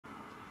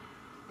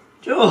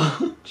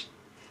George,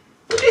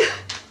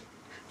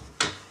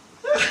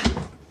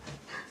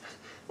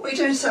 what are you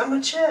doing sat on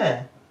my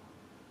chair?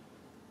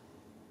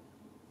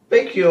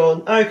 Big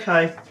yawn.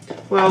 Okay.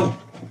 Well,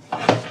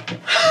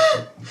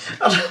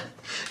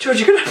 George,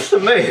 you're gonna have to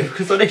move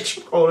because I need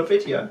to record a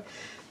video.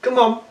 Come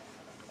on.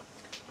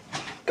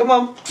 Come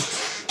on.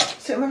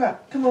 Sit on my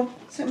lap. Come on.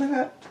 Sit on my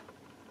lap.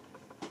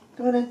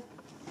 Come on in.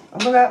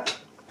 On my lap.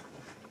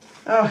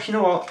 Oh, you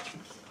know what?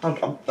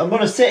 I'm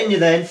gonna sit in you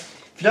then.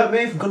 If you don't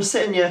move, I'm gonna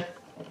sit in you.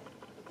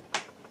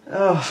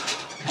 Oh,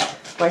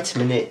 wait a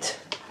minute.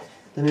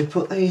 Let me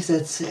put these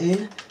heads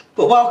in.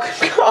 But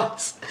welcome,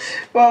 guys.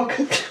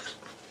 Welcome.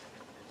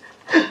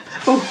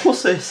 Oh,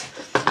 what's this?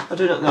 I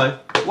do not know.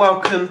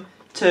 Welcome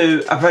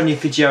to a brand new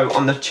video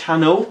on the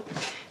channel.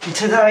 And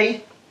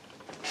today,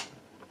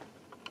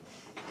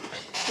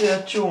 we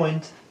are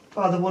joined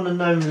by the one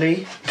and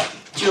only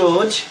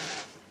George.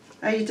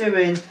 How you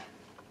doing?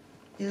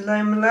 You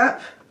laying on my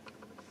lap?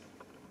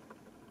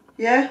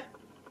 Yeah?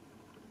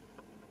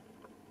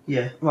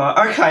 Yeah,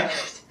 right, okay.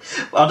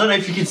 Well, I don't know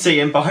if you can see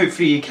him, but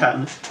hopefully you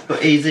can.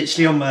 But he's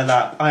literally on my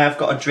lap. I have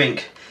got a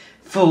drink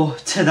for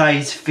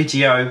today's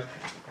video.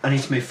 I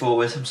need to move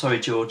forward. I'm sorry,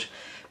 George.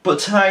 But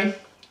today,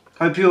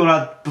 hope you all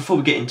had, before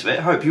we get into it,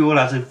 hope you all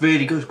had a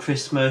really good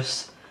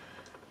Christmas.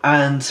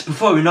 And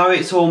before we know it,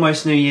 it's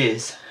almost New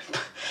Year's.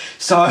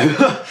 So,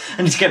 I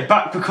need to get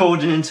back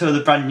recording until the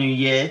brand new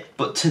year.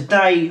 But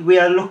today, we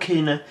are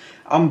looking,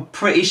 I'm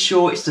pretty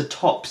sure it's the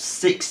top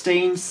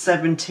 16,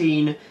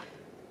 17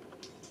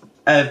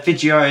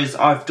 videos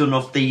I've done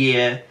of the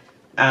year.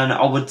 And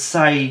I would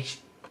say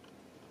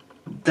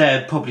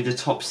they're probably the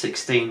top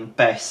 16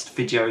 best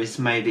videos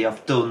maybe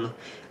I've done.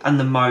 And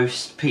the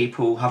most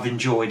people have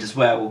enjoyed as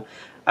well.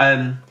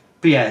 But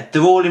yeah,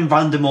 they're all in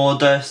random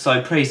order,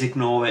 so please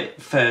ignore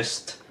it.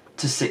 First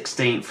to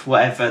 16th,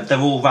 whatever, they're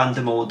all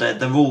random order,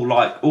 they're all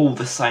like all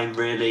the same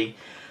really.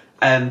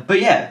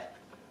 But yeah,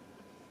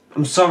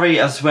 I'm sorry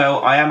as well,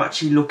 I am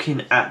actually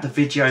looking at the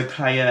video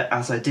player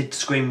as I did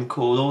screen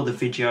record all the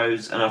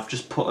videos and I've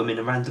just put them in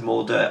a random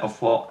order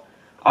of what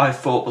I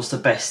thought was the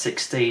best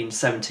 16,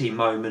 17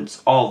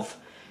 moments of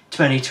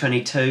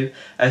 2022.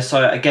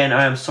 So again,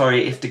 I am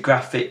sorry if the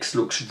graphics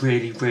looks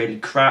really, really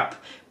crap.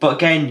 But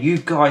again, you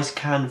guys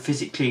can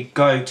physically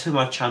go to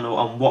my channel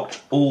and watch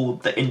all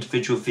the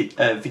individual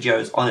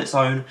videos on its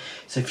own.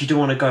 So if you do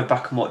want to go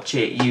back and watch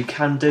it, you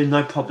can do,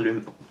 no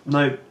problem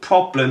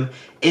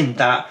in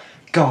that.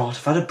 God,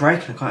 I've had a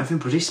break and I can't even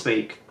bloody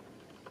speak.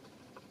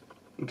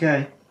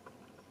 Okay.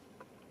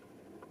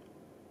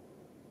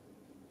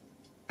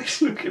 He's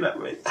looking at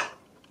me.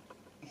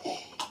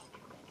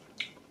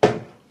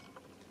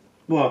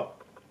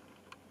 What?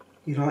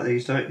 You like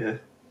these, don't you?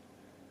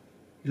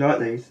 You like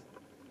these?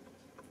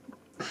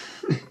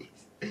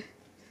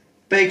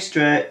 Big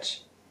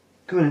stretch.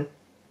 Come on in.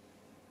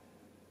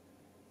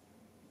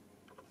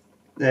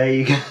 There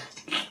you go.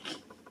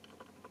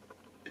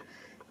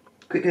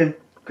 Quick in.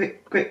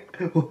 Quick, quick.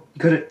 Oh, you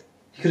got it.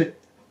 You got it.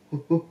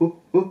 Oh, oh, oh,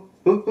 oh,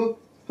 oh, oh,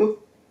 oh.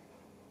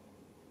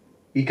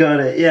 You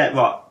got it. Yeah,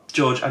 right.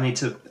 George, I need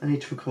to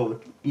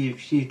record. You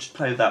just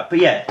play with that. But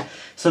yeah,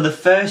 so the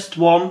first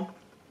one,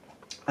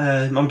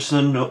 I'm just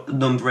gonna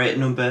number it,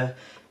 number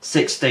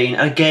 16.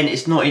 And again,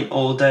 it's not in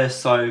order,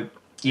 so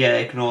yeah,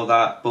 ignore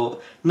that. But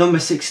number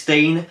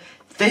 16,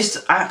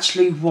 this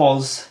actually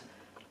was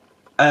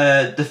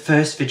the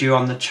first video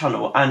on the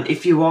channel. And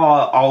if you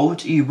are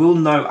old, you will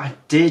know I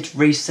did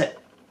reset.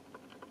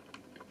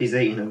 He's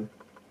eating them.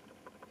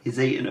 He's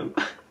eating them.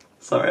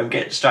 Sorry, I'm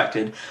getting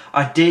distracted.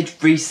 I did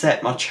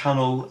reset my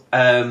channel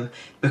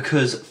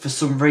because for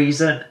some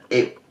reason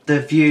the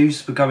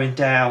views were going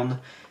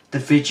down, the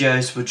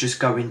videos were just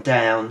going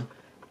down,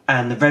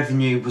 and the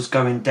revenue was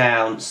going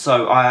down.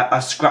 So I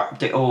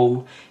scrapped it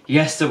all.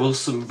 Yes, there was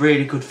some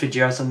really good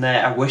videos on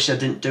there. I wish I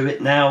didn't do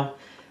it now,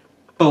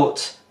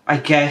 but I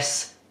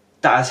guess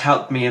that has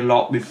helped me a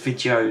lot with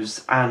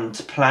videos and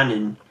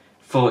planning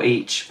for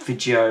each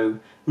video.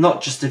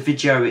 Not just the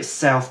video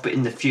itself, but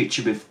in the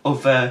future with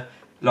other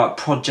like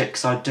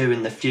projects I do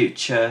in the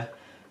future.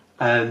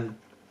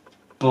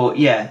 But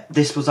yeah,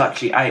 this was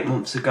actually 8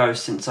 months ago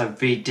since I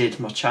redid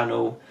my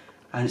channel.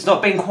 And it's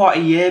not been quite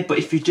a year, but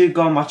if you do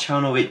go on my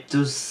channel, it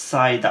does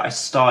say that I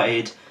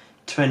started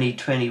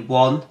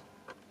 2021,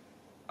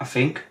 I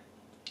think.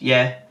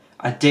 Yeah,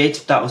 I did.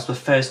 That was the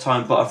first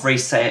time, but I've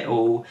reset it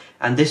all.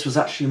 And this was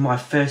actually my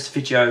first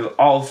video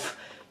of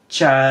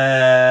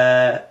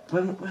the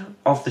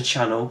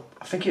channel.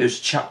 I think it was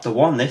chapter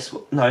 1.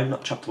 No,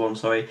 not chapter 1,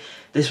 sorry.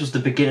 This was the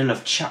beginning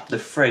of chapter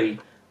 3,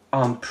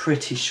 I'm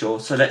pretty sure.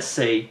 So let's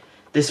see.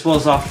 This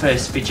was our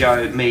first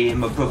video me and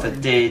my brother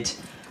did.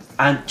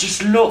 And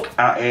just look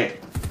at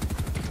it.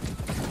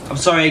 I'm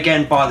sorry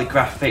again by the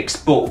graphics,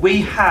 but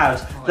we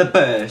had the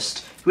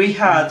burst, we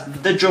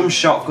had the drum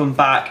shotgun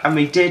back, and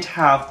we did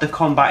have the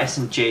combat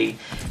SMG.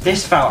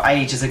 This felt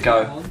ages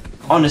ago.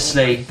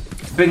 Honestly,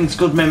 brings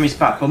good memories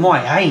back. But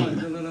my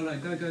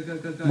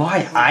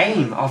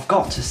aim, I've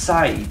got to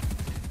say,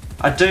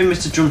 I do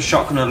miss the drum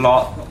shotgun a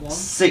lot.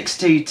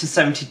 60 to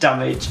 70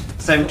 damage,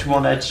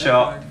 71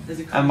 headshot,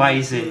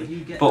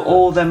 amazing. But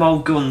all them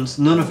old guns,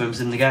 none of them's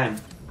in the game.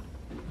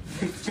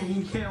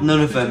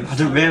 None of them. I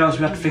didn't realise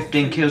we had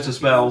 15 kills as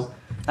well.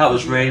 That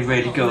was really,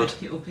 really good.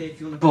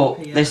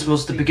 But this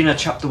was the beginning of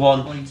chapter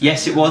 1.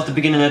 Yes, it was the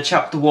beginning of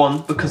chapter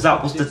 1 because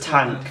that was the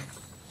tank.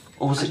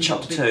 Or was it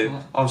chapter 2?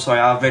 I'm sorry,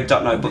 I really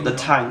don't know. But the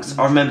tanks,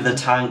 I remember the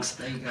tanks.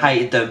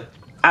 Hated them.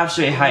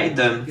 Absolutely hated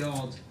them.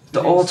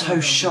 The auto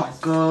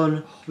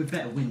shotgun.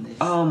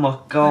 Oh my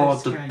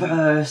god, the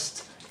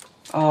burst.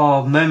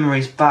 Oh,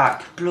 memories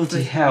back.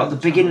 Bloody hell. The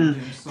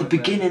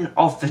beginning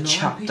of the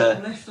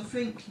chapter.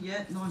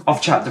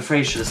 Of chapter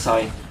 3, should I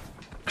say.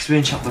 Because we're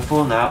in chapter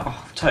 4 now.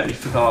 Oh, totally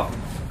forgot.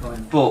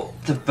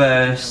 But the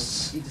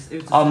bursts.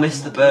 I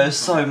miss the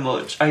burst so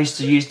much. I used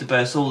to use the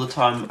burst all the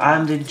time.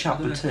 And in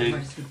chapter 2,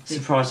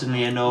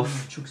 surprisingly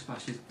enough.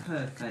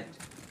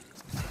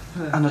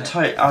 And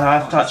I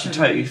have actually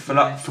totally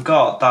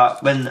forgot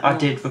that when I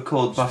did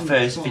record my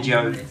first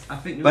video,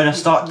 when I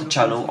started the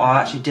channel,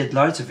 I actually did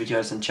loads of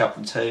videos in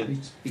chapter 2.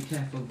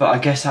 But I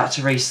guess I had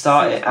to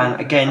restart it,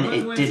 and again,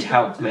 it did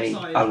help me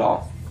a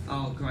lot.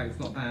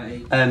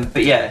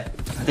 But yeah,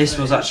 this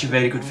was actually a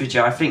really good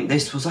video. I think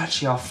this was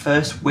actually our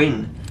first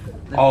win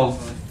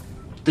of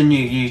the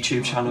new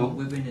YouTube channel,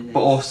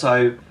 but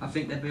also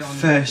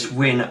first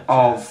win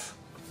of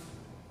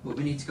but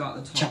we need to go at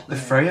the top chapter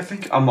 3, I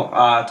think.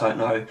 I don't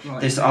know.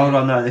 Right, this all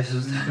I know. This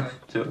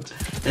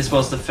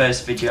was the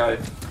first video.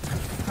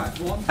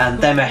 And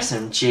them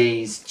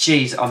SMGs,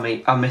 jeez,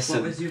 I miss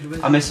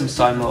them. I miss them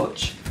so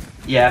much.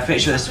 Yeah, I'm pretty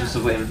sure this was the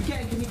win.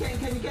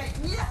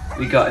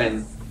 We got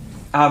him.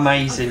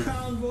 Amazing.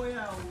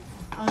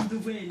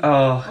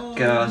 Oh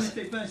god.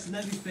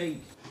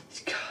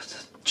 God,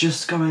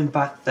 just going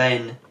back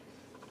then.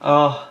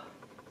 Oh.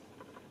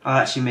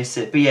 I actually miss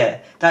it. But yeah,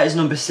 that is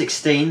number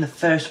 16, the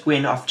first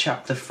win of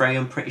chapter 3,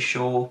 I'm pretty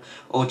sure.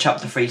 Or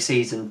chapter 3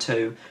 season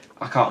 2.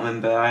 I can't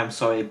remember, I am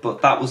sorry.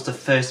 But that was the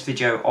first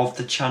video of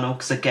the channel.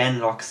 Because again,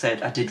 like I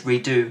said, I did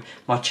redo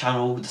my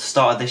channel at the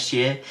start of this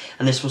year.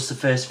 And this was the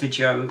first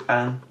video.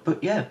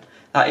 But yeah,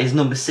 that is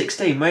number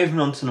 16.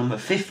 Moving on to number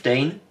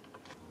 15.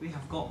 We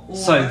have got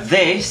so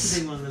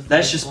this,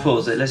 let's just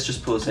pause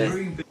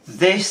it.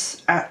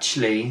 This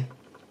actually...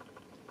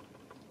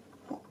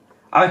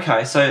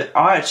 Okay, so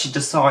I actually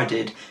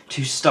decided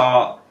to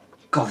start...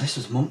 God, this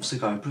was months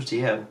ago, bloody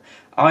hell.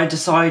 I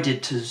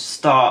decided to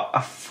start a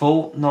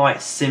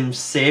Fortnite Sims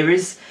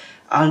series,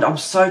 and I'm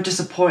so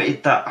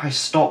disappointed that I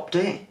stopped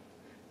it.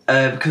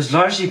 Because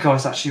loads of you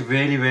guys actually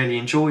really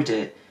enjoyed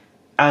it.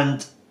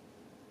 And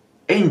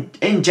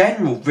in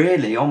general,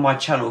 really, on my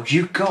channel,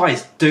 you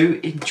guys do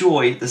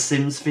enjoy the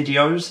Sims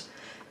videos.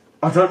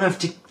 I don't know if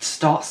to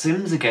start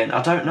Sims again,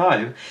 I don't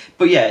know.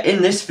 But yeah,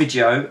 in this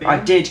video, I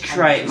did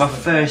create my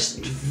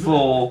first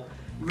 4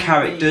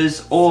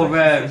 characters,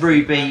 Aura,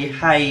 Ruby,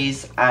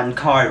 Hayes and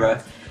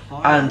Kyra.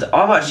 And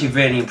I'm actually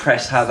really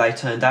impressed how they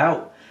turned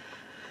out.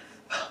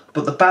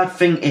 But the bad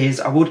thing is,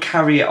 I would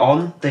carry it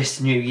on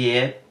this new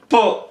year,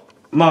 but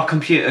my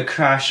computer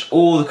crashed,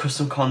 all the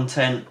custom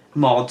content,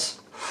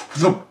 mods,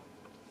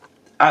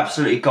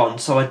 absolutely gone.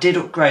 So I did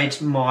upgrade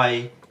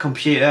my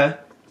computer,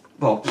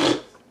 well,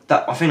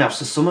 I think that was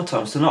the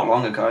summertime, so not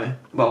long ago.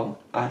 Well,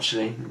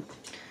 actually,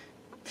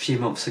 a few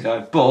months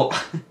ago. But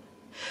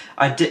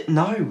I didn't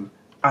know.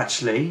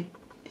 Actually,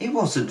 it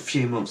wasn't a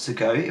few months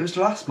ago. It was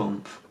last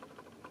month.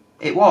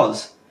 It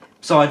was.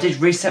 So I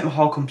did reset my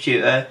whole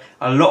computer.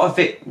 A lot of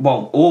it,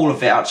 well, all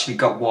of it actually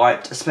got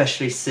wiped,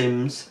 especially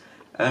Sims.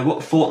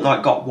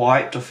 Fortnite got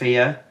wiped off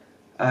here.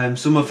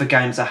 Some of the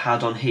games I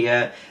had on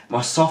here. My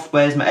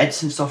softwares, my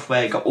editing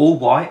software got all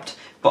wiped.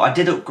 But I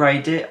did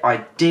upgrade it.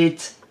 I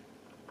did...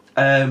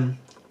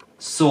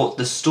 sort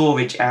the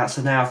storage out,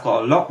 so now I've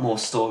got a lot more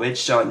storage.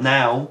 So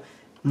now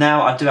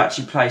I do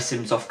actually play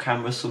Sims off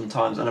camera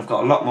sometimes, and I've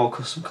got a lot more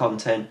custom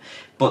content.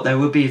 But there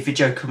will be a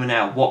video coming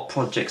out what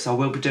projects I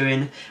will be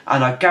doing,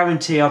 and I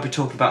guarantee I'll be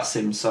talking about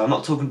Sims. So I'm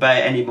not talking about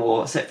it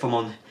anymore, except from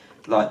on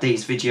like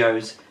these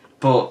videos.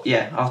 But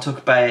yeah, I'll talk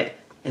about it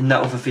in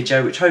that other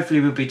video, which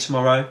hopefully will be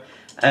tomorrow.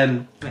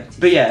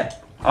 But yeah,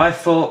 I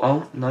thought,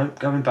 oh no,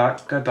 go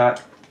back.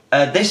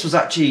 This was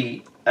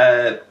actually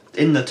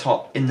in the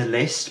top in the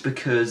list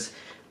because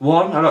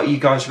 1, a lot of you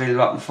guys really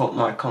like my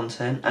Fortnite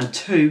content, and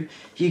 2,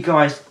 you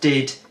guys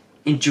did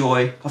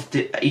enjoy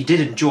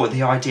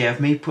the idea of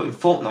me putting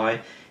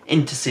Fortnite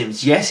into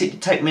Sims. Yes, it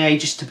did take me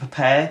ages to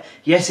prepare.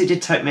 Yes, it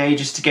did take me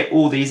ages to get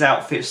all these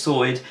outfits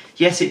sorted.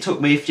 Yes, it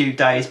took me a few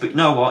days, but you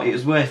know what? It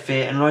was worth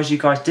it, and a lot of you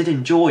guys did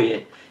enjoy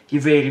it.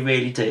 You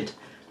really did.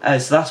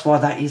 So that's why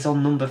that is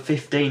on number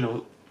 15,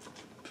 or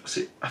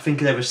I think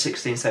there was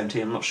 16,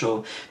 17, I'm not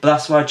sure. But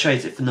that's why I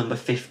chose it for number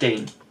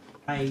 15.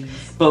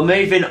 But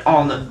moving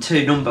on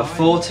to number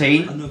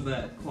 14.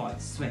 Another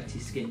quite sweaty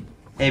skin.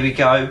 Here we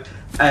go.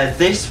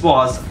 This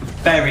was a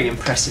very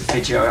impressive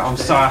video. I'm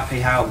so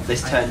happy how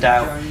this turned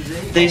out.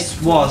 This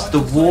was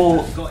the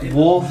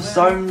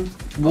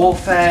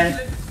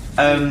Warfare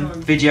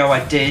video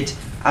I did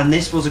and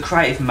this was a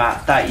creative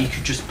map that you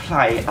could just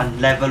play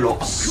and level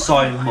up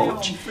so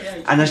much.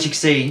 And as you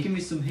can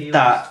see,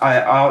 that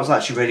I was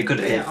actually really good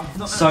at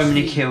it. So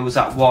many kills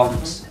at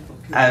once.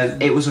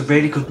 It was a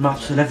really good map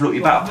to level up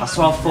your battle pass.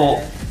 So I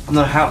thought, I'm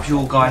going to help you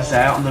all guys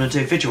out. I'm going to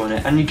do a video on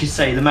it, and you can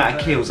see the amount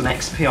of kills and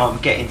XP I'm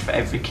getting for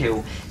every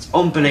kill. It's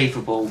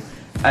unbelievable.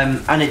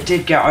 And it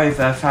did get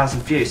over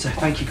 1,000 views, so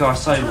thank you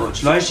guys so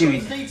much. Loads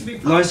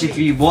of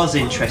you was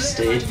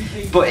interested,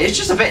 but it's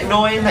just a bit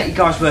annoying that you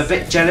guys were a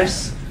bit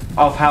jealous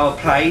of how I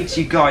played.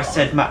 You guys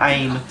said my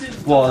aim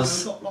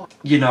was,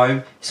 you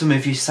know, some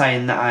of you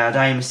saying that I had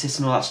aim assist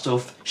and all that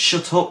stuff.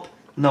 Shut up.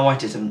 No, I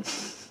didn't.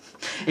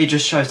 It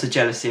just shows the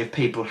jealousy of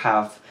people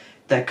have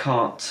that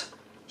can't,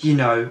 you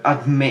know,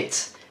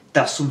 admit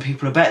that some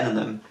people are better than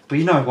them. But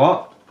you know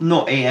what? I'm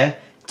not here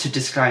to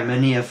disclaim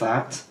any of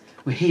that.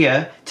 We're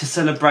here to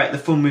celebrate the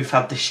fun we've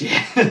had this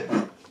year.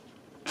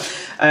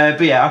 But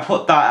yeah, I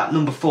put that at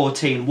number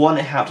 14. One,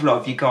 it helped a lot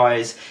of you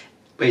guys.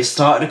 It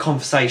started a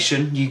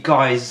conversation. You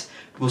guys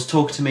was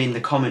talking to me in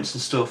the comments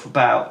and stuff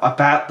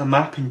about the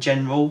map in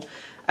general.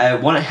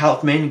 One, it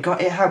helped me, and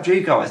it helped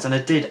you guys. And I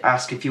did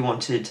ask if you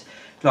wanted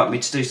like me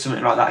to do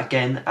something like that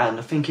again, and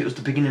I think it was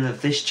the beginning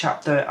of this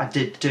chapter I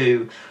did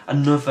do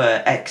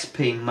another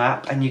XP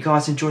map, and you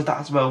guys enjoyed that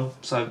as well,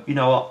 so you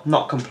know what, I'm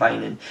not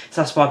complaining.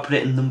 So that's why I put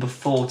it in number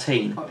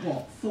 14. Like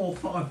what, 4 or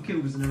 5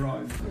 kills in a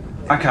row?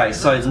 Okay,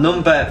 so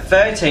number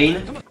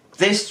 13,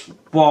 this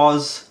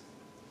was,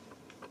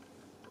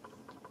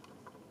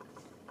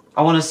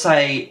 I want to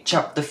say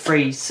chapter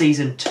 3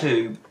 season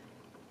 2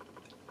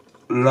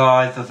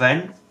 live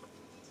event,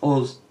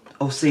 or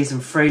season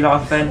 3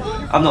 live event,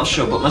 I'm not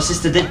sure, but my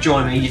sister did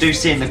join me. You do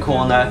see in the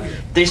corner,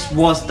 this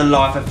was the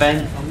live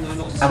event,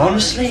 and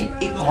honestly,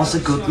 it was a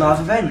good live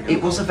event. It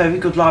was a very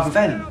good live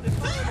event.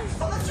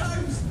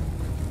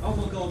 Oh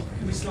my god,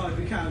 can we slide?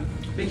 We can.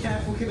 Be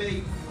careful,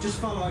 Kimmy. Just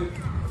follow.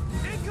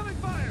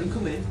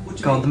 Incoming.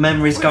 God, the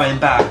memory's going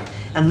back.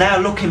 And now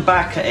looking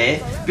back at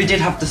it, we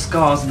did have the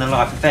scars in the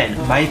live event.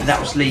 Maybe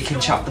that was leaked in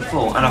chapter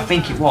 4, and I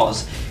think it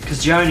was,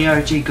 because the only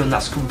OG gun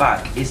that's come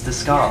back is the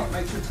scar.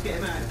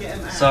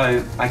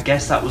 So I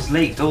guess that was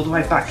leaked all the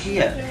way back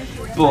here.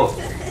 But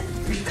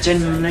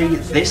genuinely,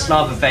 this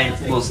live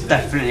event was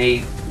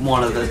definitely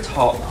one of the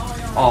top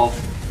of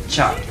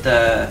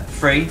chapter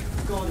 3.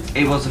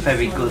 It was a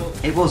very good.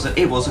 It was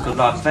a good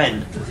live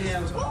event.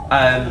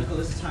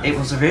 It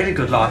was a really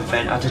good live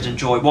event. I did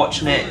enjoy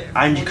watching it,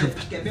 and you could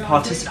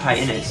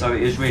participate in it, so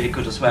it was really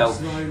good as well.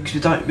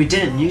 Because we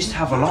didn't used to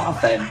have a lot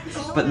of them,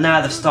 but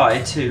now they've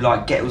started to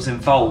like get us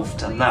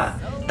involved, and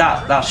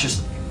that's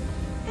just.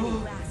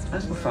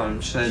 Where's my phone?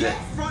 Showed it.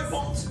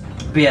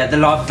 But yeah, the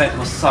live event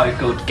was so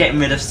good. Getting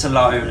rid of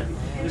Stallone.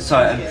 So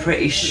I'm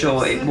pretty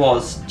sure it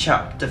was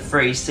chapter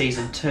 3,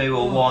 season 2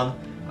 or 1.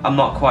 I'm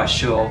not quite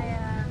sure.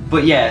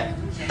 But yeah,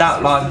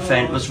 that live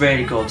event was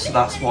really good, so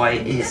that's why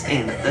it is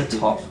in the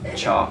top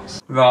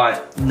charts.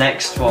 Right,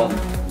 next one.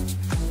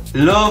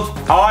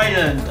 Love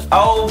Island.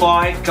 Oh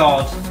my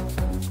god.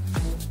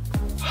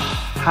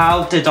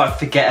 How did I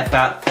forget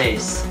about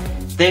this?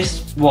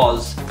 This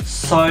was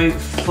so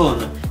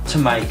fun to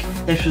make.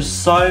 This was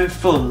so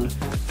fun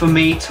for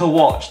me to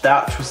watch the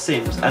actual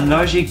Sims, and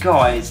those you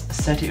guys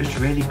said it was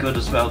really good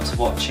as well to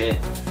watch it.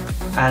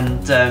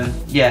 And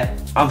yeah,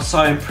 I'm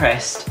so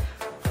impressed.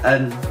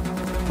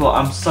 But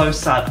I'm so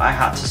sad I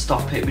had to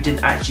stop it. We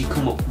didn't actually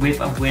come up with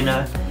a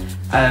winner.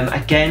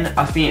 Again,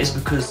 I think it's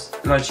because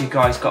loads of you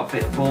guys got a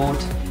bit bored.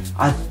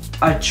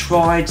 I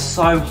tried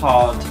so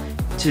hard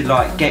to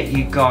like get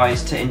you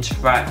guys to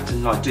interact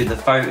and like do the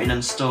voting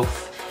and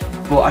stuff,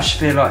 but I just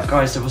feel like,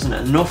 guys, there wasn't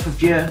enough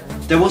of you.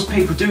 There was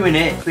people doing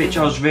it, which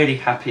I was really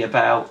happy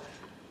about.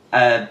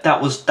 That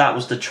was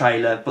the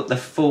trailer, but the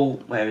full,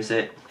 where is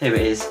it? Here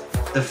it is.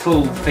 The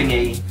full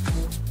thingy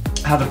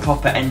had a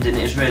proper ending.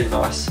 It was really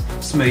nice,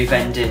 smooth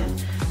ending,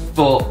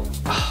 but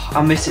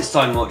I miss it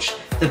so much.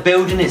 The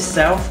building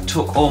itself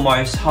took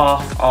almost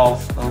half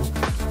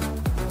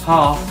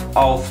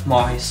of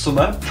my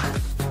summer,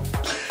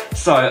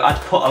 so I'd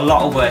put a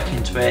lot of work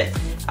into it,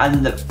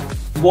 and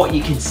what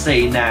you can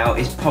see now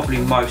is probably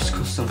most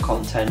custom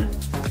content.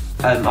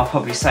 I'll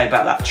probably say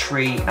about that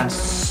tree and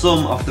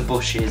some of the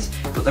bushes,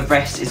 but the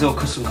rest is all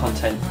custom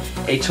content.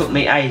 It took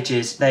me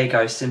ages. There you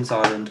go, Sims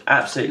Island.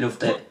 Absolutely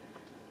loved it.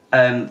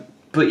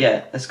 But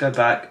yeah, let's go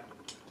back.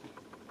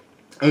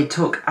 It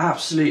took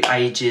absolute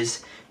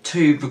ages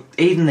to,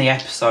 even the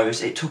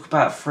episodes, it took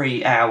about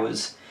 3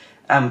 hours.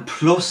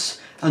 Plus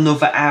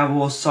another hour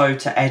or so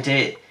to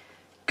edit.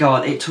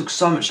 God, it took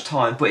so much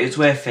time, but it was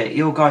worth it.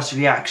 Your guys'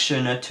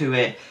 reaction to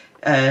it,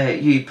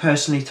 you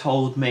personally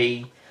told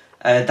me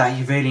that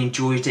you really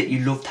enjoyed it,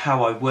 you loved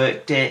how I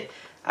worked it,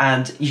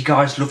 and you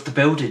guys loved the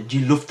building,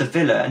 you loved the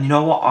villa, and you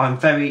know what,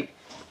 you're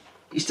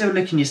still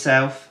licking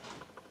yourself.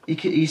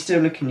 You're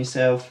still licking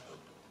yourself.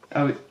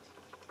 Oh,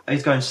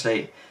 he's going to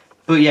sleep.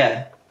 But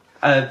yeah,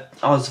 I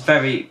was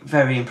very,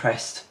 very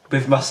impressed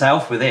with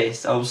myself with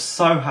this. I was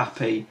so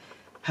happy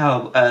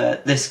how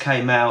this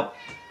came out.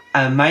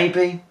 And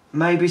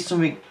maybe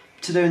something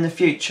to do in the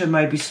future.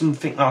 Maybe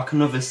something like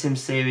another Sim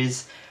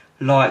series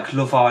like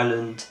Love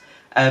Island.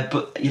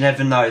 But you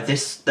never know.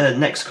 This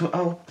next.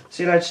 Oh,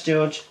 see you later,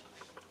 George.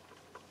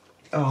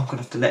 Oh, I'm gonna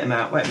have to let him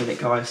out. Wait a minute,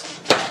 guys.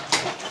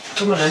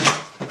 Come on, then.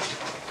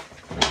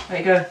 There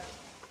you go.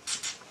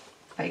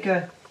 There you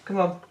go. Come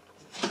on.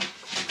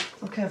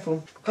 Oh,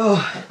 careful.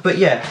 Oh, but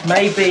yeah,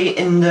 maybe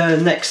in the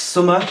next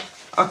summer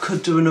I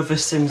could do another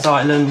Sims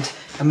Island,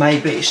 and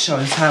maybe it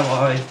shows how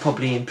I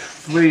probably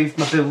improved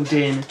my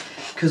building.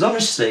 Because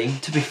honestly,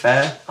 to be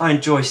fair, I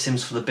enjoy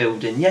Sims for the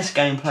building. Yes,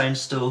 gameplay and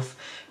stuff,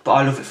 but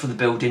I love it for the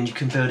building. You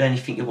can build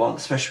anything you want,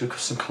 especially with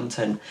custom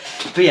content.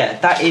 But yeah,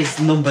 that is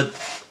number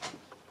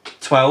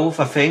 12,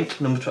 I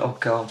think. Number 12. Oh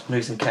god, I'm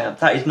losing count.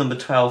 That is number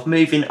 12.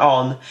 Moving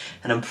on,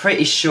 and I'm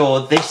pretty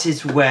sure this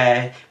is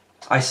where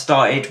I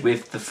started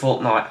with the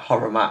Fortnite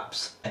horror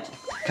maps.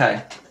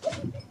 Okay.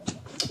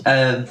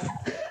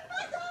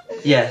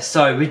 Yeah,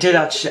 so I did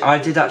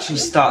actually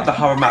start the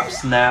horror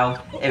maps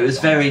now. It was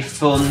very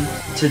fun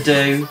to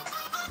do.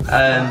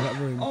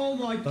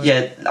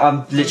 Yeah,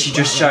 I'm literally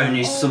just showing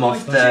you some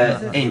of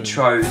the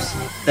intros.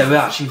 They were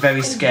actually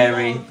very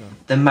scary.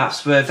 The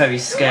maps were very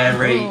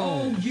scary.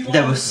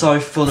 They were so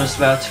fun as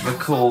well to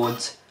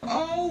record.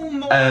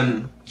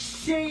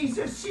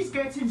 Jesus, she's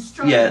getting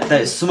strong.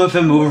 Yeah, some of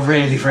them were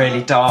really,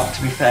 really dark,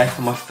 to be fair,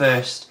 for my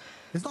first.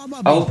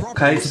 Oh,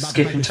 okay,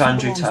 skipping to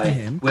Andrew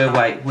Tate. We'll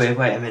wait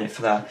a minute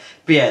for that.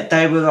 But yeah,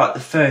 they were like the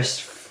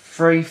first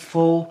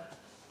 3-4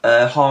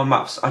 horror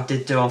maps I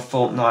did do on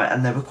Fortnite,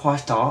 and they were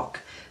quite dark.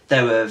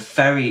 They were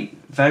very,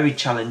 very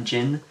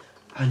challenging,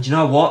 and you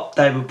know what?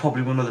 They were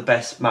probably one of the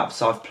best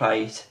maps I've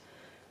played.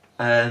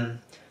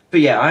 But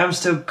yeah, I am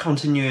still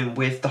continuing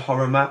with the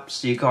horror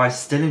maps. You guys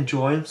still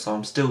enjoy them, so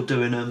I'm still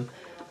doing them.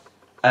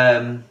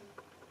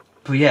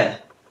 But yeah,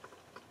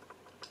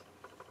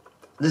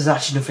 there's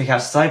actually nothing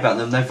else to say about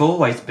them. They've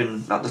always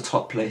been at the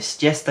top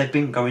list. Yes, they've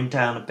been going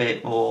down a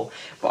bit more,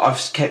 but I've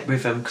just kept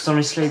with them because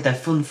honestly, they're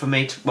fun for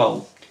me to.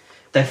 Well,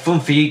 they're fun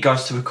for you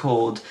guys to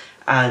record,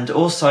 and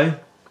also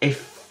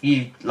if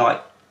you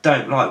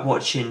don't like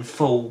watching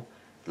full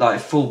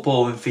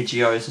boring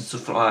videos and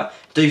stuff like that,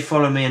 do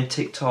follow me on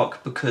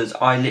TikTok because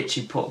I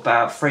literally put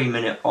about 3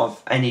 minutes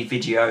of any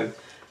video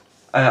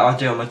I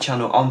do on my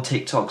channel on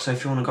TikTok. So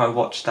if you want to go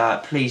watch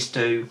that, please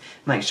do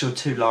make sure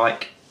to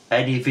like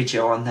any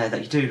video on there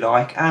that you do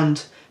like,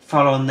 and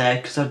follow on there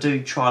because I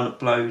do try and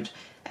upload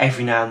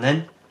every now and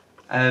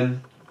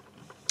then.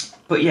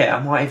 But yeah,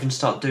 I might even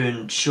start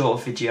doing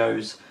short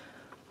videos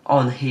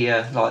on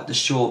here, like the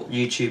short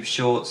YouTube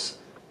shorts.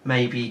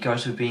 Maybe you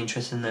guys would be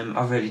interested in them.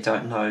 I really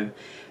don't know.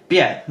 But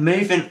yeah,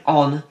 moving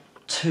on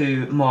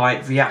to my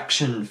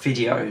reaction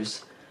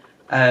videos.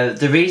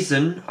 The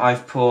reason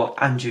I've put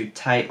Andrew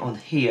Tate on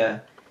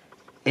here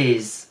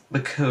is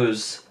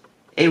because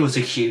it was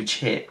a huge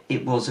hit.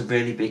 It was a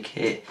really big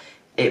hit.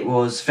 It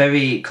was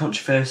very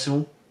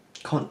controversial.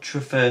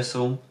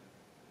 Controversial.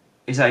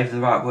 Is that even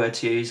the right word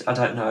to use? I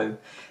don't know.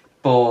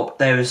 But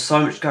there was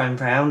so much going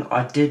around.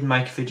 I did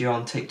make a video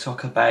on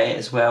TikTok about it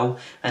as well,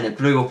 and it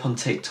blew up on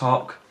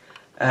TikTok.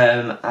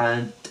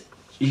 And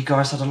you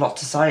guys had a lot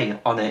to say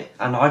on it,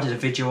 and I did a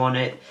video on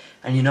it,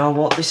 and you know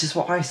what? This is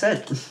what I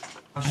said.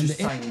 I was just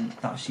saying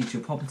that she's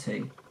your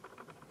property.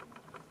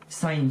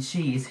 Saying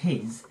she is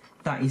his,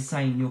 that is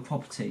saying your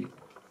property.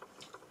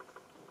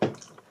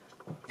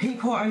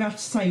 People are allowed to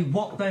say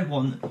what they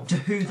want to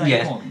who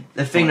they want.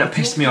 The thing that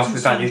pissed me off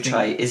with Andrew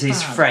Tate is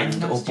his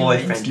friend or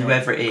boyfriend,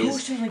 whoever it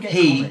is,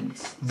 he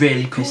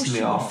really pissed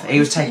me off. He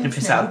was taking a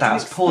piss out of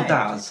Daz. Poor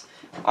Daz.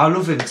 I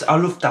love him. I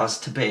love Daz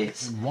to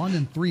bits. 1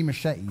 in 3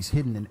 machetes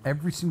hidden in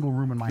every single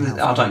room in my house.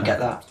 I don't get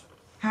that.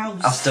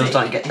 I still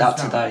don't get that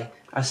today.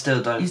 I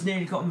still don't. He's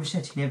nearly got a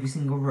machete in every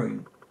single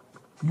room.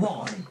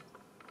 Why?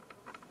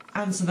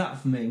 Answer that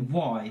for me.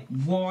 Why?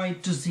 Why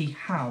does he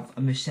have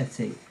a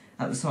machete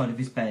at the side of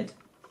his bed?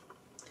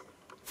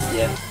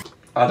 Yeah,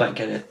 I don't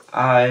get it.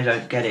 I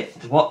don't get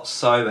it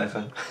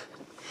whatsoever.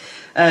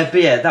 But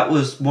yeah, that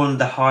was one of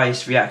the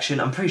highest reaction.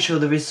 I'm pretty sure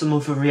there is some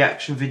other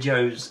reaction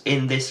videos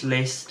in this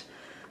list.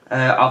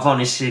 I've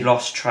honestly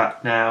lost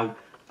track now.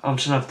 I'm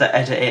just going to have to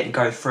edit it and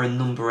go through and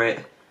number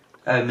it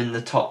in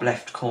the top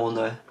left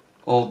corner.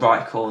 Or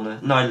right corner.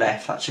 No,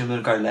 left. Actually, I'm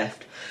going to go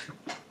left.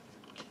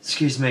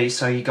 Excuse me,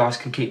 so you guys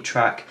can keep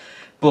track.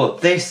 But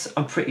this,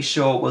 I'm pretty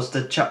sure, was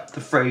the Chapter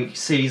 3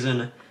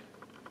 Season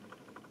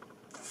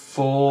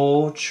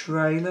 4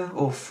 trailer?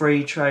 Or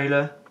 3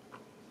 trailer?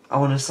 I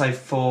want to say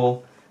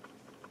 4.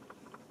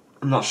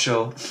 I'm not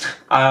sure.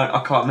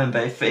 I can't remember.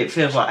 It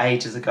feels like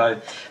ages ago.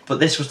 But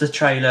this was the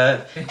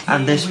trailer,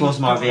 and this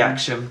was my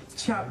reaction.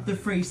 Chapter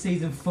 3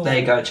 Season 4. There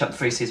you go, Chapter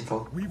 3 Season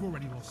 4. We've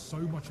already lost so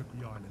much of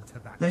the island to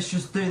that. Let's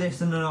just do this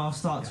and then I'll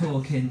start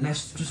talking.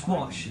 Let's just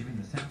watch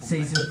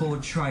Season 4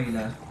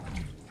 trailer.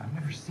 I've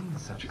never seen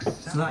such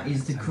So that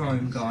is the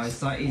Chrome, guys.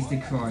 That is the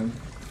Chrome.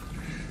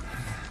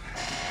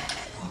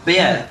 But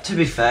yeah, to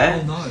be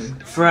fair, Oh no.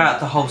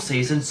 throughout the whole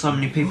season, so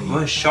many people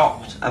were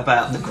shocked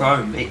about the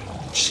Chrome. It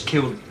just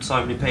killed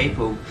so many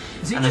people.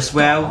 And as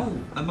well,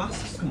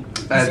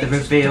 the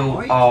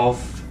reveal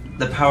of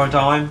the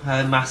Paradigm,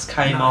 her mask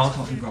came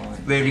off.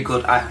 Really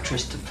good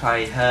actress to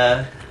play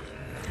her.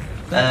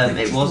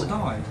 It was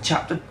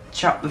chapter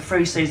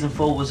 3 season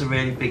 4 was a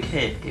really big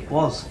hit. It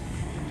was.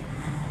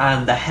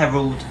 And the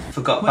Herald,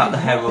 forgot about the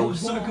Herald. I'm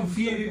so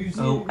confused.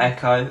 Oh,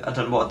 Echo, I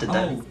don't know what I did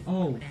there.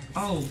 Oh.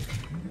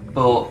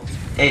 But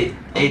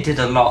it did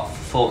a lot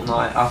for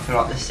Fortnite. I feel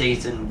like the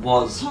season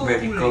was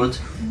really good.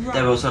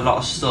 There was a lot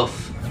of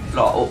stuff, a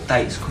lot of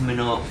updates coming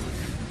up,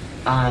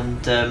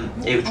 and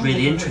it was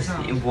really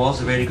interesting. It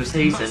was a really good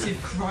season.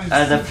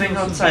 The thing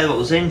I'd say that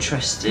was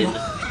interesting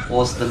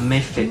was the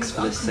mythics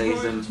for this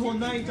season.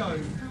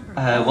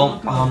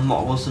 Well,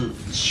 I wasn't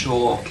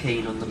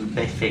keen on the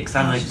mythics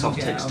and the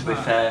exotics, to be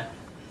fair,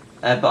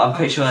 but I'm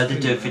pretty sure I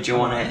did do a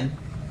video on it.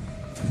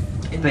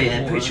 But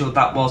yeah, pretty sure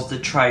that was the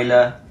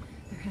trailer.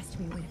 There has to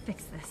be a way to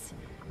fix this.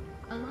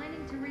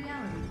 Aligning to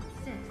reality.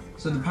 6.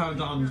 So the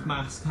Paradigm's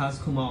mask has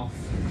come off.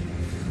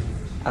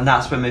 And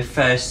that's when we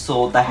first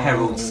saw the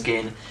Herald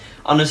skin.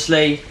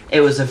 Honestly,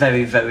 it was a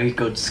very, very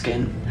good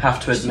skin, have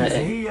to admit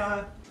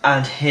it.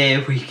 And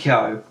here we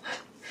go.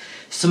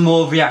 Some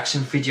more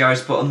reaction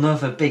videos, but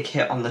another big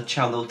hit on the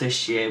channel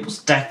this year was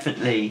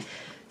definitely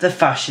the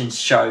fashion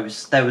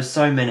shows. There was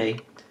so many.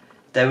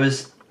 There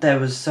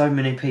was so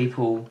many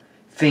people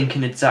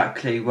thinking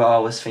exactly what I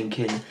was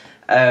thinking.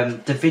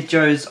 The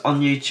videos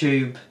on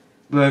YouTube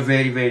were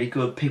really, really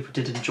good. People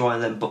did enjoy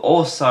them, but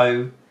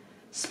also,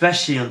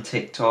 especially on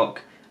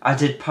TikTok, I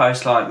did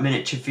post like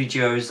miniature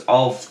videos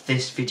of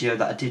this video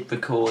that I did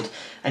record,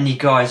 and you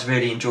guys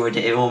really enjoyed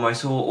it. It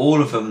almost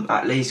all of them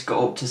at least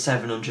got up to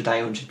 700,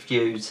 800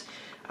 views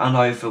and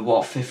over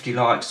what, 50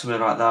 likes, something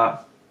like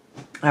that.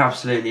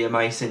 Absolutely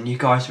amazing. You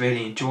guys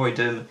really enjoyed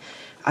them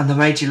and they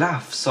made you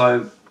laugh,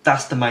 so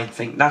that's the main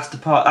thing. That's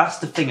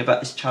the thing about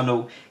this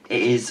channel.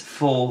 It is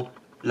for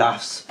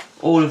laughs.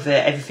 All of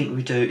it, everything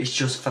we do is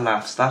just for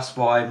laughs. That's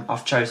why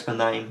I've chosen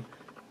my name.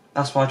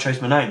 That's why I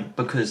chose my name,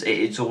 because it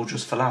is all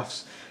just for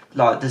laughs.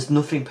 Like, there's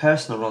nothing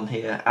personal on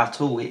here at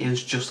all. It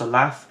was just a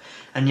laugh.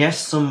 And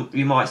yes,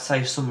 you might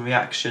say some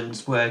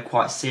reactions were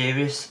quite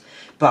serious,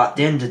 but at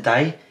the end of the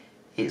day,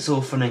 it's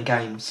all fun and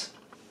games.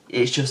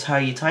 It's just how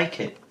you take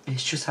it.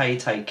 It's just how you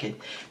take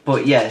it.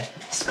 But yeah,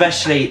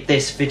 especially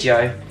this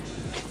video.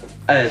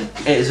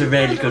 It is a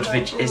really good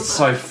video. It's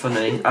so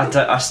funny.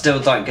 I still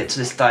don't get to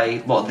this day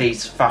what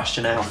these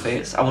fashion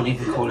outfits. I won't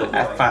even call it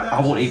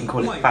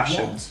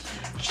fashion.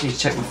 Just need to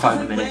check my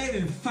phone a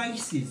minute.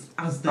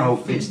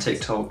 Oh, it's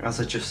TikTok, as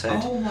I just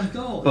said. Oh my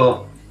god.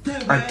 But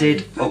I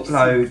did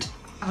upload.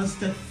 As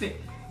the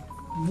fit.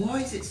 Why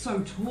is it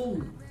so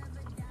tall?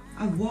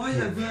 And why are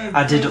they wearing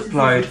I did faces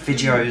upload like a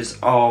videos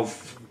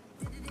of.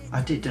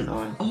 I did, didn't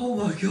I? Oh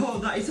my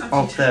god, that is actually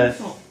Of the.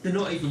 They're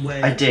not even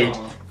wearing. I did.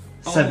 Oh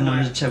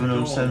 700,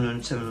 700,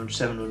 700, 700,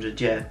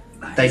 700, yeah.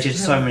 They did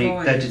so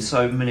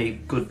many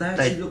good.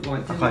 They look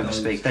like I can't even dildos.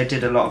 speak. They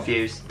did a lot of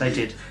views. They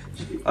did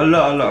a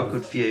lot of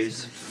good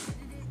views.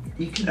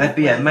 You can But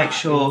yeah, make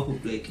sure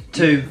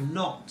to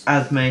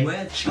add me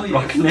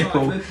like a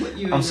nipple.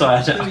 I'm sorry,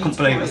 I can't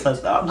believe I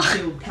said that.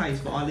 Place,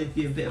 but I live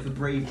you a bit of a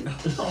breathing.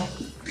 What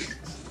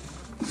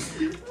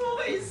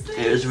is this?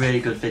 It was a really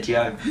good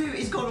video. Who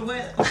is going to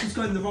wear? Oh, she's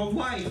going the wrong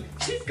way.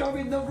 She's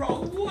going the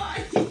wrong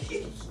way.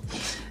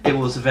 It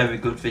was a very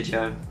good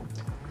video.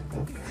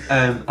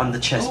 And the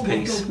chest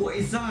piece. Oh my god, what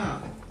is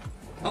that?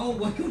 Oh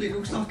my god, it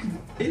looks like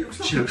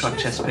She looks like a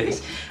chess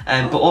piece.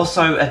 But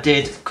also I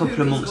did, a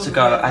couple of months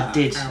ago, I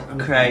did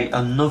create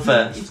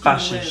another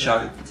fashion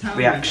show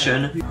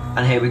reaction.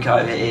 And here we go,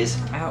 it is.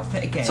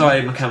 Outfit again.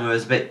 Sorry, my camera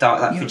was a bit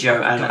dark, that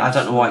video, and I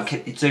don't know why it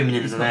kept zooming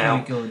in and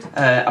out.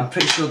 I'm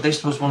pretty sure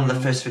this was one of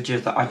the first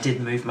videos that I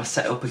did move my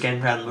setup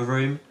again around the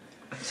room.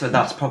 So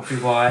that's probably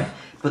why.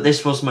 But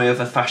this was my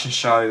other fashion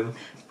show.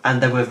 And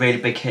they were really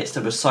big hits.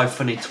 They were so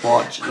funny to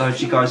watch. Loads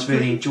of you guys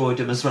really enjoyed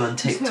them as well on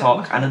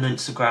TikTok and on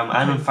Instagram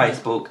and on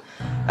Facebook.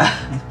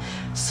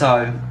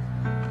 So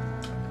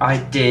I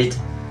did.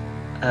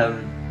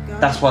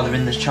 That's why they're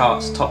in the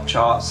charts, top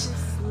charts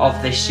of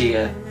this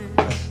year.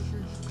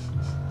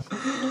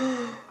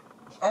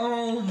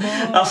 Oh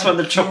my That's why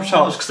the top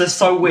charts, because they're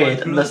so weird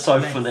and they're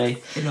so funny.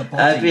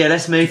 But yeah,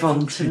 let's move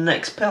on to the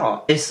next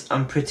part. This,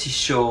 I'm pretty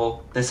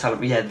sure this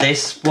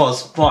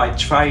was my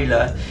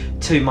trailer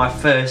to my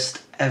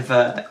first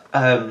ever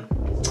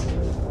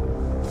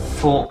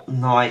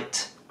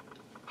Fortnite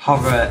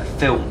horror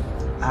film,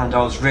 and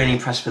I was really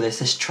impressed with this.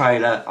 This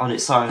trailer on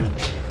its own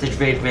did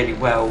really, really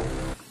well.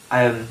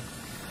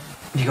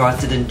 You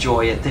guys did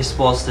enjoy it. This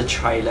was the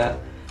trailer,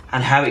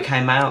 and how it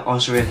came out, I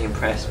was really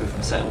impressed with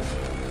myself.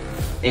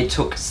 It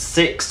took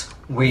 6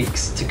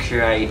 weeks to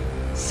create,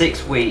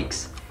 6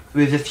 weeks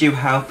with a few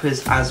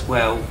helpers as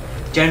well.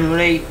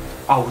 Generally,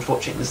 I would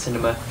watch it in the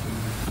cinema.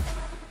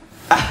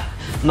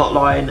 Not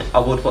lying, I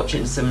would watch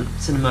it in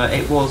cinema.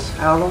 It was,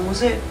 how long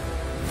was it?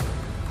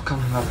 I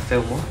can't remember how the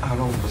film was. How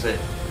long was it?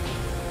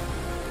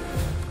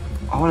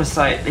 I want to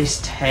say at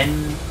least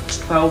 10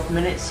 to 12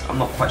 minutes. I'm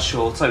not quite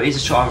sure. So it is a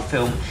short horror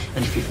film,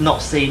 and if you've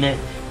not seen it,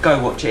 go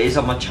watch it. It is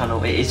on my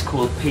channel. It is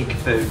called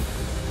Peekaboo,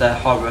 the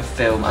horror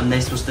film, and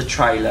this was the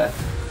trailer.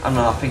 And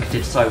I think I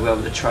did so well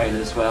with the trailer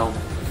as well.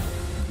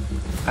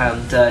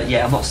 And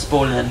yeah, I'm not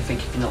spoiling anything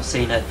if you've not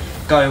seen it.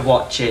 Go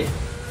watch it.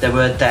 There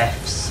were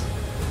deaths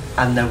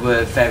and there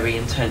were very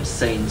intense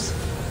scenes.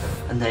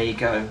 And there you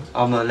go.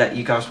 I'm going to let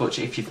you guys watch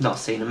it if you've not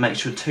seen it. Make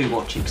sure to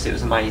watch it because it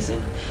was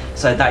amazing.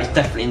 So that is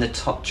definitely in the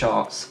top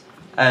charts.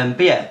 But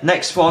yeah,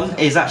 next one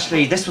is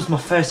actually, this was my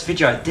first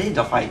video I did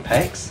of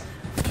Apex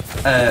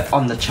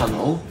on the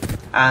channel.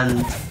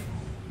 And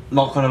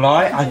not going to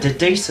lie, I did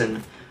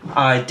decent.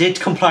 I did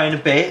complain a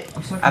bit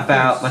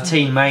about my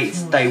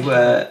teammates. They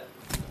were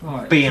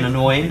being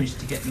annoying,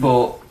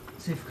 but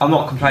I'm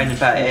not complaining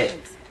about it.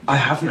 I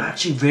haven't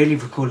actually really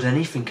recorded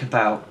anything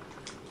about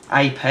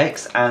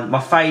Apex, and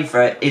my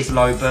favourite is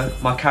Loba.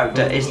 My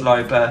character is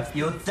Loba,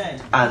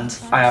 and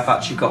I have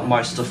actually got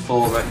most stuff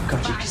for it.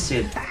 God, you can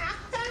see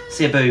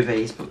her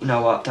boobies, but you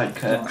know what? Don't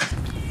care.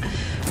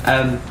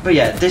 But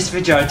yeah, this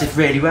video did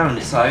really well on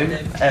its own.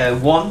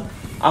 One,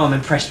 I'm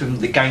impressed with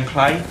the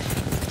gameplay.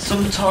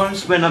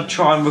 Sometimes when I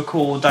try and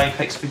record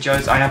Apex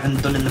videos I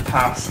haven't done in the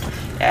past,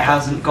 it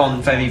hasn't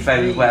gone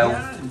very well.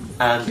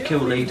 And Kill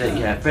Leader,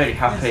 yeah, really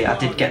happy. I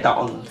did get that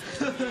on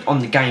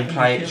the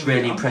gameplay. It's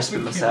really impressed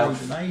with myself.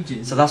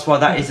 So that's why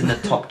that is in the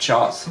top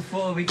charts.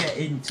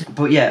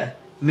 But yeah,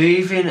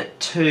 moving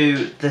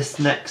to this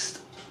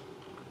next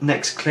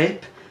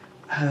clip.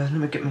 Let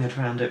me get my head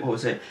around it. What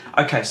was it?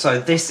 Okay, so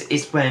this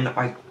is when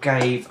I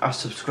gave a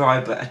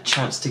subscriber a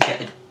chance to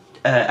get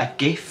a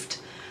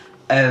gift.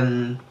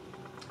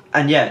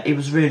 And yeah, it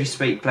was really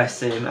sweet, bless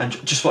him. And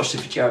just watch the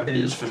video,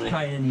 it was funny.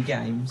 Playing any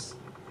games?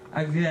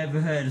 Have you ever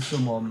heard of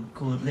someone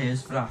called Leo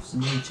Splash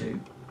on YouTube?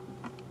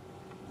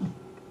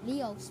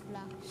 Leo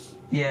Splash?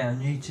 Yeah, on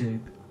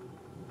YouTube.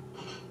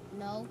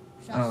 No,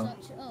 should I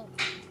search it up?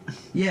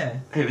 Yeah.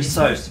 It was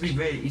so sweet,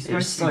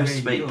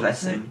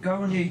 bless him. Go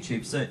on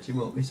YouTube, search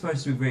him up. It's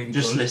supposed to be really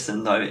Just good.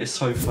 listen though, it's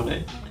so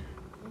funny.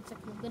 1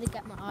 second, I'm gonna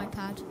get my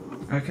iPad.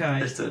 Okay.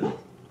 Listen.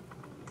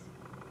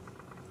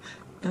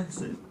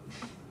 That's it.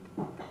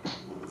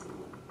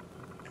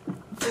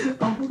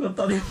 Oh my god,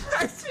 that is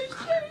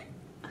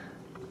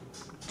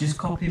just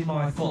copy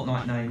my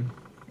Fortnite name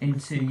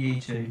into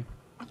YouTube.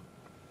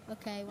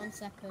 Okay, 1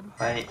 second.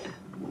 Wait.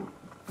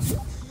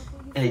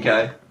 There you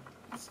go.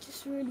 It's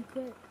just really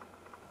quick.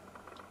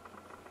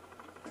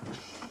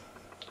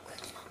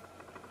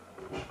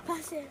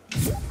 Pass it.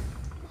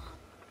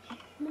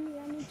 Mummy,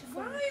 I need to find.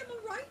 Why am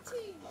I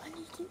writing? I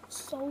need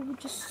it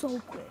just so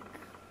quick.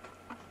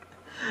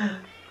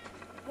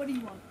 What do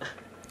you want?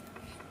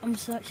 I'm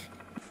searching.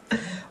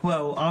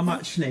 Well, I'm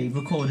actually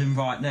recording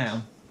right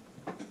now,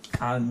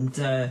 and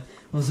I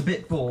was a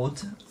bit bored.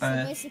 So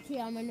basically,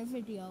 I'm in a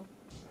video.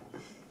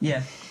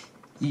 Yeah,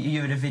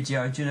 you're in a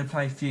video. Do you want to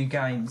play a few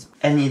games?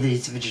 Any of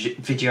these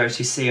videos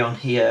you see on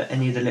here,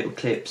 any of the little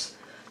clips,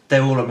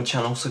 they're all on my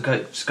channel, so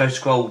go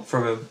scroll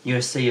through them,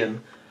 you'll see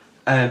them.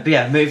 But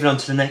yeah, moving on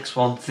to the next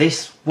one.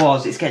 It's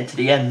getting to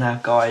the end now,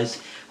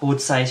 guys. I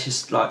would say it's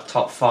just like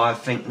top 5, I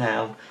think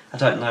now. I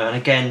don't know, and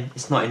again,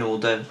 it's not in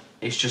order.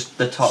 It's just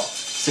the top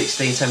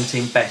 16,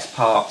 17 best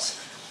parts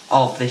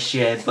of this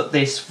year. But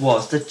this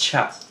was the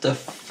Chapter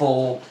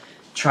 4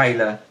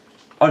 trailer.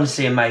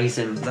 Honestly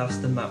amazing. That's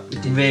the map we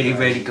did.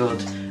 Really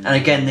good. And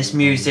again, this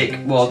music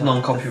was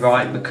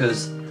non-copyright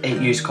because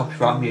it used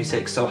copyright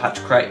music, so I had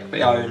to create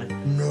my own.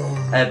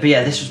 But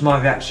yeah, this was my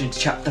reaction to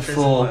Chapter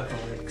 4.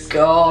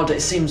 God,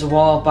 it seems a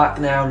while back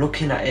now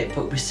looking at it,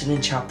 but we're still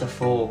in Chapter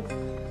 4.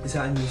 Is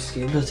that a new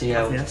skin? Bloody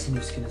hell. I think that's a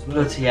new skin as well.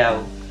 Bloody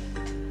hell.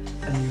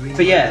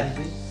 But yeah,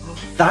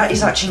 that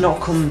is actually not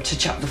come to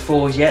Chapter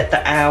 4 yet,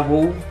 the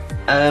owl.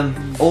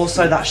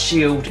 Also that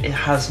shield, it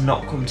has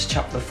not come to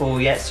Chapter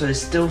 4 yet, so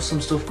there's still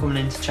some stuff coming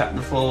into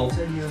Chapter 4.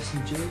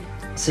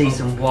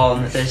 Season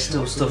 1, there's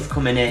still stuff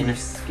coming in.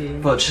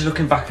 But just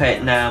looking back at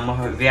it now,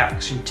 my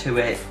reaction to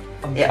it,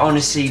 it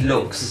honestly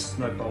looks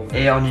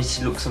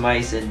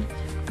amazing.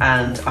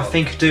 And I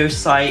think I do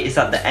say is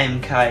that the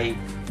MK,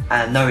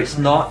 and no it's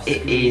not,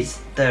 it is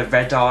the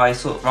Red Eye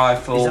sort of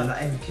rifle.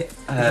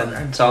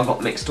 So I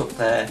got mixed up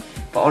there.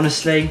 But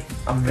honestly,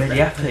 I'm really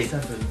happy.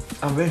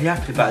 I'm really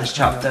happy about this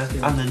chapter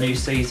and the new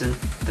season.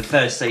 The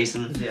first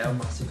season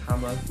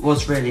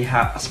was really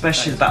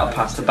especially the Battle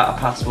Pass. The Battle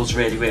Pass was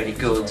really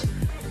good.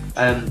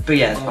 But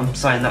yeah, I'm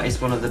saying that is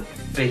one of the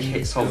big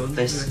hits of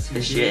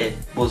this year,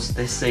 was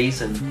this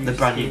season. The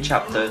brand new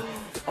chapter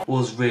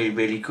was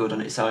really good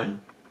on its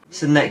own.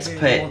 So the next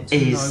bit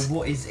is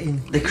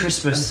the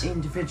Christmas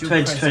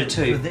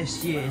 2022 for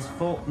this year's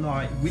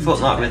Fortnite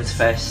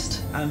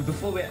Winterfest. And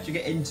before we actually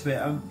get into it,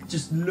 I'm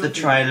just looking the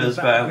trailer as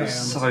well was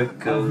background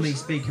so good. of me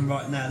speaking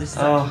right now. This is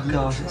Oh actually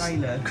god, the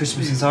trailer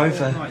Christmas to is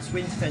over. Fortnite's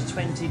Winterfest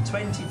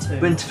 2022.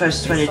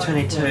 Winterfest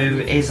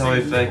 2022 is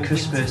over.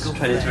 Christmas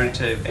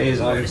 2022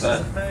 is over. This is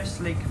the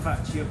first leak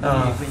factory of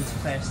the new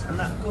Winterfest, and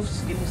that Guff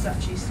skin is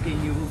actually a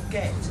skin you will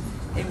get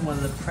in one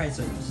of the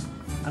presents.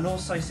 And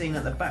also seeing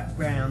at the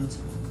background,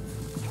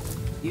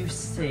 you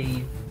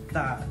see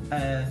that,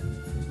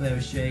 where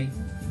is she?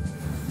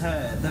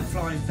 her, the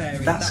flying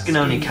fairy. That skin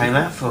only came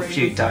out for a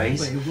few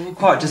days.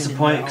 Quite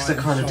disappointed because I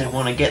kind of did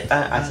want to get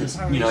that as it's,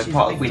 you know,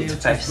 part of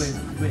Winterfest.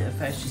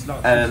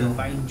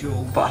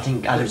 But I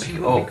didn't pick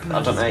it up.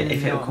 I don't know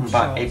if it'll come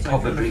back. It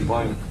probably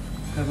won't.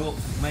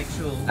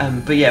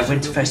 But yeah,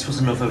 Winterfest was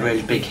another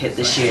really big hit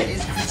this year,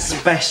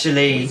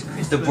 especially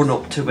the run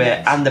up to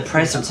it, and the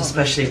presents,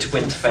 especially to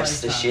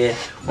Winterfest this year,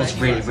 was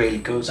really, really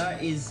good.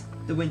 That is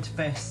the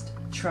Winterfest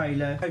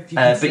trailer.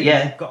 But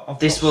yeah,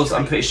 this was,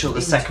 I'm pretty sure,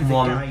 the second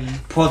one.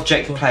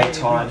 Project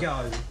Playtime.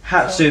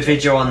 Had to do a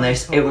video on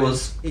this. It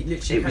was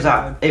huge. It was.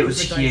 I'm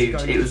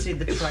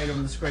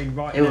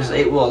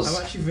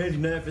actually really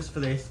nervous for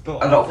this.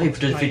 But a lot of people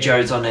did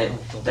videos on it.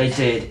 They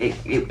did.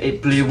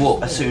 It blew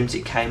up as soon as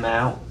it came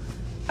out.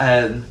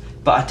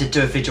 But I did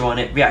do a video on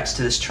it, reacted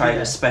to this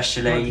trailer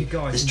especially.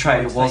 This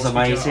trailer was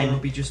amazing.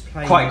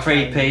 Quite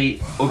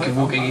creepy, oogie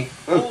woogie.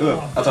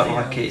 I don't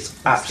like it, it's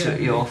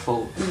absolutely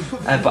awful.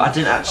 But I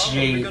didn't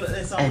actually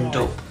end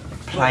up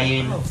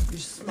playing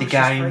the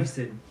game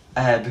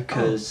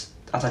because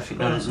I don't think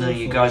none of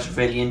you guys are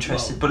really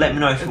interested. But let me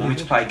know if you want me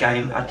to play a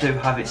game. I do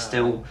have it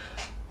still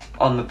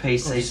on my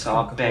PC, so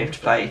I'll be able to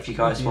play it if you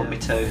guys want me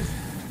to.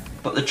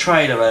 But the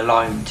trailer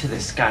alone to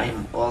this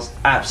game was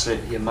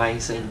absolutely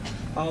amazing.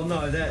 Oh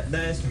no,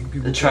 there's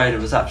the trailer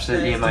was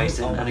absolutely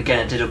amazing, and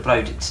again I did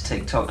upload it to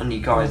TikTok, and you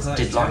guys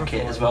did like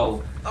it as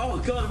well. Oh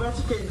god, I'm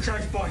actually getting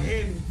chased by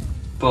him.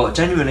 But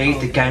genuinely,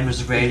 the game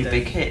was a really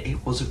big hit.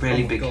 It was a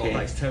really big hit.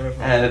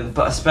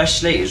 But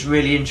especially, it was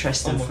really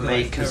interesting for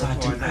me because I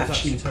didn't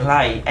actually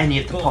play any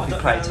of the Poppy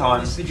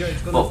Playtimes.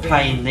 But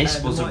playing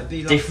this was a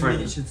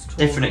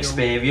different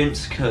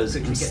experience because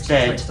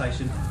instead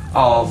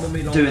of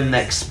doing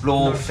the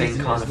explore thing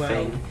kind of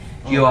thing,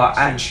 you are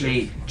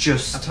actually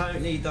just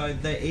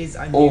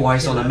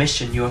always on a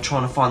mission. You are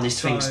trying to find these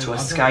things to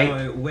escape,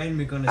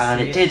 and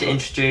it did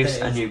introduce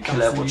a new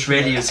killer, which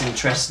really is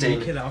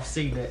interesting.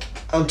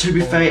 And to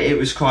be fair, it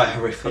was quite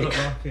horrific.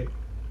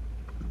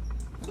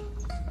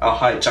 I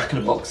hate Jack in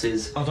the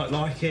Boxes. I don't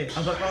like it.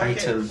 I don't like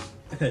it. Hate them.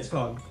 Okay, it's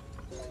fine.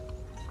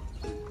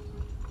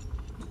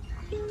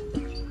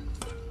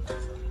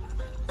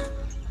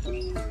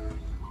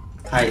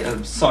 Hate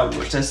them so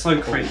much. They're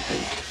so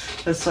creepy.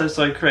 They're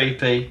so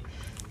creepy.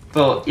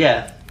 But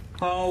yeah.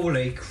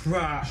 Holy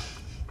crap.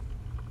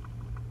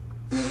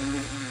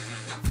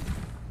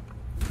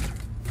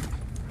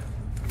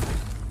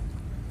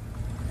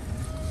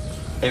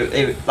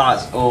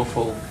 That's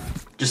awful.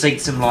 Just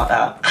eat some like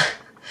that.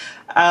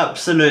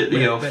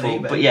 Absolutely awful.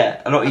 But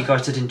yeah, a lot of you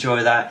guys did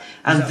enjoy that.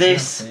 And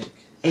this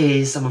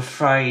is, I'm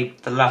afraid,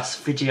 the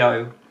last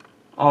video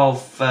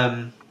of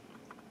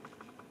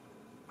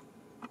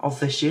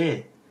this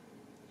year.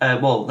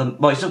 Well,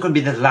 it's not going to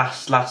be the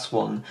last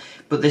one,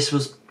 but this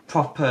was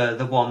proper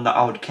the one that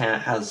I would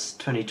count as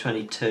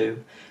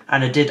 2022.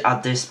 And I did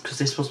add this because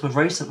this was my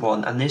recent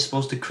one, and this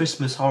was the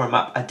Christmas horror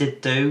map I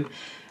did do,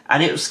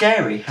 and it was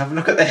scary. Have a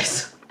look at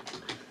this.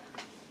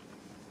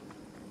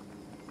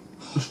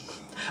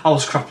 I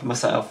was crapping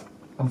myself.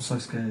 I'm so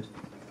scared.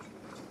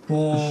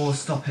 Oh,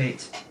 stop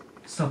it.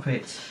 Stop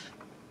it.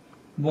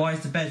 Why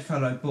is the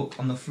bedfellow book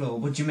on the floor?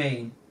 What do you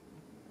mean?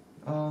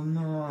 Oh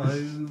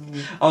no.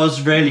 I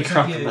was really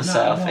crapping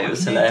myself. No, it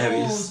was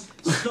hilarious.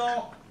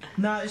 Stop.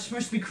 No, it's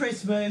supposed to be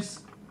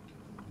Christmas.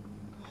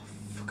 Oh,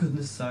 for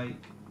goodness sake.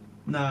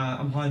 Nah,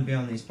 I'm hiding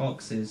behind these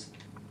boxes.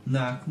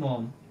 Nah, come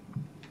on.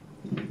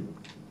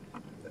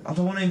 I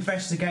don't want to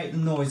investigate the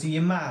noise. Are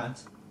you mad?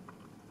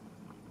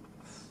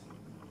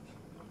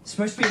 It's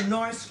supposed to be a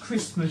nice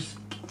Christmas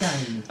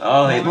game.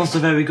 Oh, it was a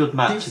very good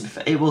map, to be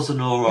fair. It was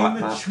an alright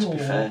map, to be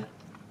fair.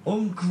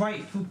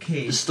 Ungrateful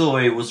kid. The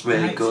story was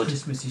really good,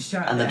 Christmas,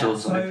 and the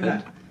door's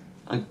open.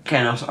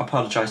 Again, I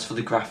apologise for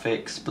the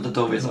graphics, but the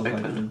door is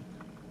open.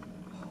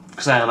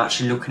 Because I am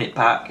actually looking it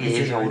back, it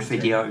is old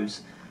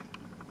videos.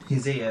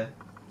 His ear.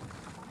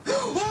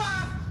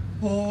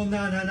 Oh,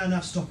 no,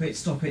 stop it.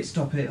 Oh,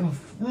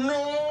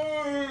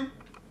 no!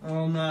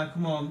 Oh, no,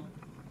 come on.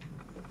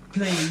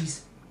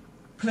 Please,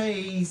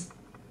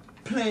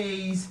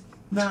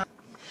 no.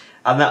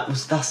 And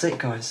that's it,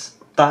 guys.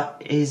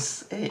 That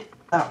is it.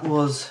 That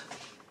was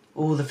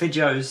all the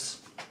videos,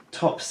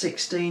 top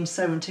 16,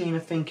 17 I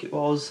think it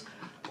was,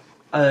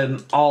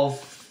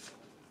 of...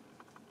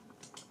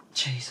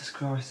 Jesus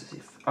Christ,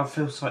 I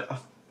feel so...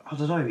 I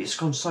don't know, it's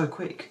gone so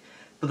quick.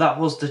 But that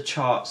was the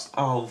charts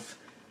of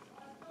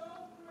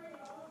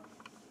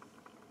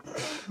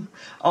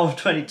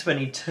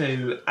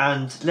 2022,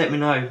 and let me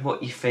know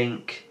what you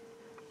think.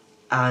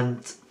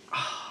 And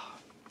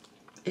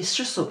it's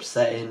just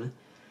upsetting,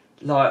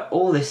 like,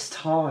 all this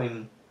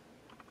time.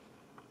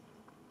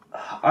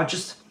 I'm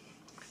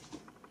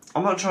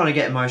not trying to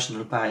get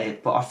emotional about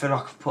it, but I feel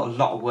like I've put a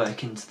lot of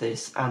work into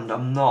this, and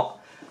I'm not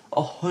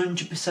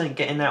 100%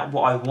 getting out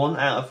what I want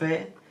out of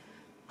it,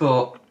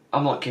 but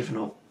I'm not giving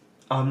up.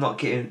 I'm not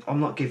giving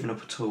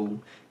up at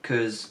all,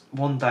 because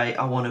one day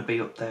I want to be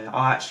up there.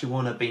 I actually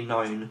want to be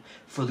known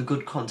for the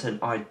good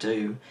content I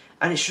do,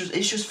 and it's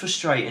just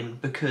frustrating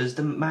because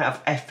the amount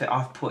of effort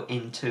I've put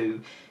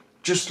into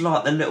just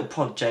like the little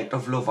project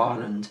of Love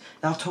Island,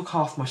 that took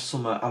half my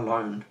summer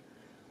alone.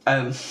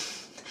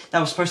 That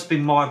was supposed to be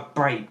my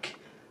break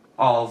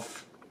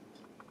of...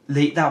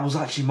 That was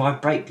actually my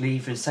break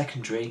leaving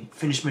secondary.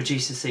 Finished my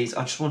GCSEs,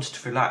 I just wanted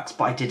to relax,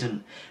 but I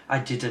didn't. I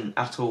didn't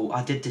at all.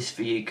 I did this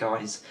for you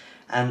guys.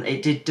 And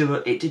it did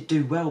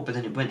do well, but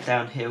then it went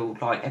downhill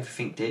like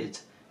everything did.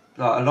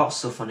 Like a lot of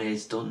stuff on here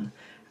is done.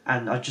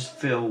 And I just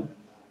feel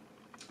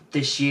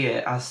this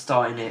year as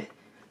redoing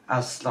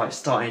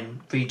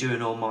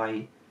all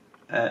my...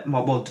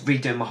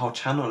 redoing my whole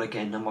channel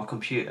again on my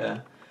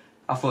computer.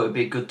 I thought it would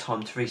be a good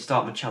time to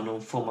restart my channel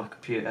for my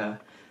computer,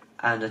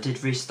 and I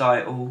did restart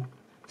it all,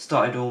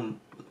 started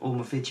all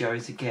my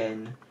videos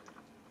again,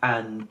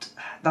 and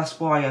that's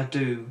why I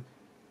do.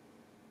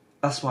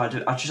 It's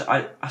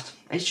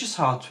just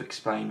hard to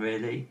explain,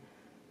 really.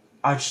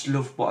 I just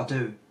love what I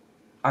do.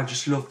 I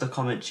just love the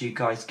comments you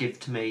guys give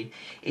to me,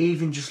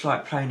 even just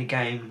like playing a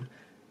game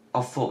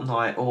of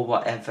Fortnite or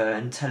whatever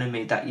and telling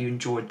me that you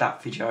enjoyed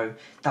that video.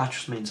 That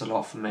just means a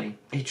lot for me.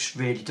 It just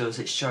really does.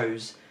 It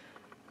shows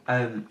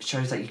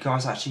that you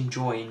guys are actually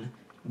enjoying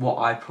what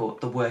I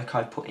put, the work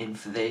I put in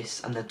for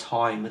this, and the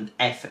time and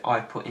effort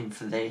I put in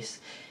for this.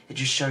 It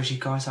just shows you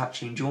guys are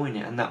actually enjoying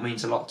it, and that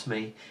means a lot to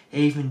me.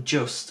 Even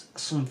just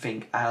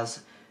something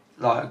as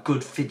like a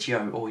good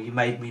video, or you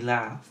made me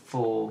laugh,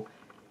 or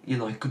you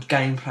know, good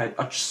gameplay,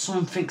 or just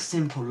something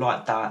simple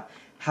like that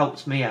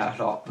helps me out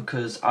a lot,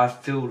 because I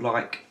feel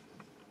like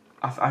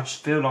I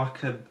just feel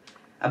like a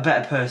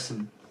better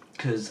person,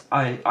 because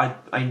I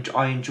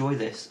enjoy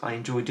this. I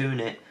enjoy doing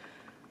it.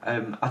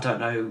 I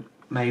don't know,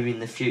 maybe in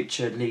the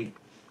future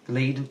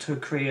lead into a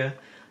career,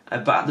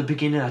 but at the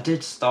beginning I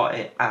did start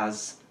it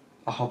as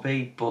a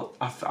hobby, but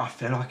I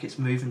feel like it's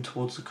moving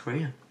towards a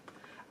career.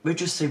 We'll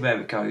just see where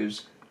it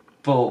goes,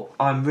 but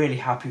I'm really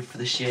happy for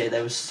this year.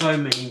 There were so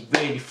many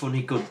really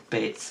funny good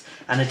bits,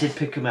 and I did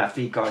pick them out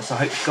for you guys, so I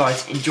hope you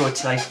guys enjoyed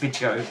today's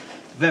video.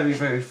 Very,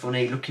 very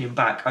funny, looking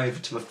back over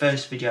to my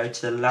first video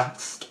to the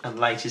last and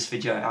latest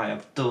video I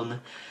have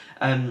done.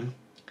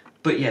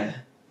 But yeah,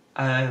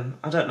 I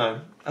don't know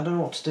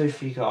what to do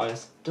for you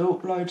guys. Do I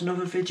upload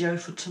another video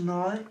for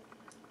tonight?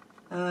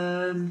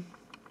 I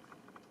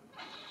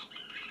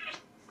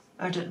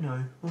don't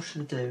know. What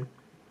should I do?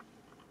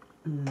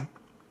 I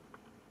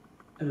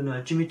don't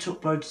know. Do you want me to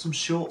upload some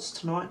shorts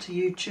tonight to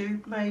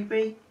YouTube?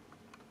 Maybe.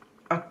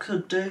 I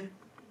could do.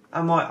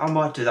 I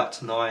might do that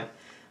tonight.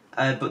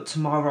 But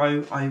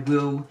tomorrow I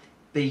will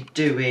be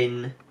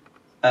doing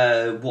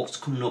what's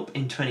coming up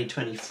in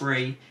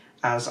 2023,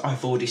 as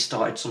I've already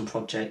started some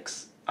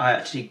projects. I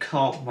actually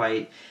can't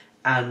wait,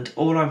 and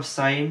all I'm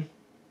saying,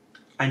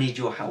 I need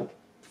your help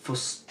for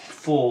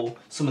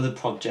some of the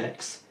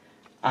projects,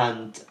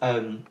 and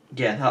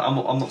yeah,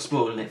 I'm not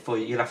spoiling it for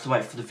you. You'll have to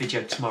wait for the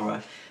video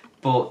tomorrow,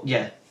 but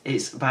yeah,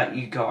 it's about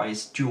you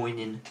guys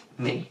joining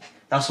me.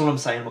 That's all I'm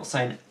saying.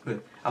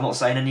 I'm not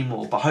saying any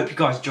more, but I hope you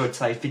guys enjoyed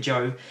today's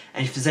video,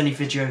 and if there's any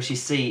videos you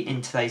see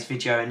in today's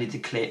video, any of the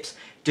clips,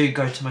 do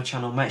go to my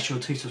channel, make sure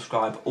to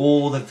subscribe.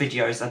 All the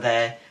videos are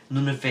there,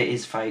 none of it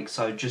is fake,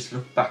 so just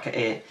look back at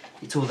it,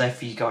 it's all there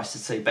for you guys to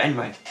see. But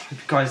anyway, hope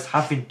you guys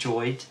have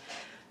enjoyed,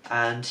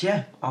 and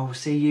yeah, I will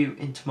see you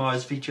in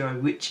tomorrow's video,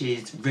 which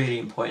is really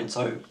important,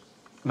 so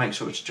make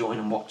sure to join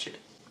and watch it.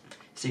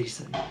 See you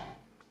soon.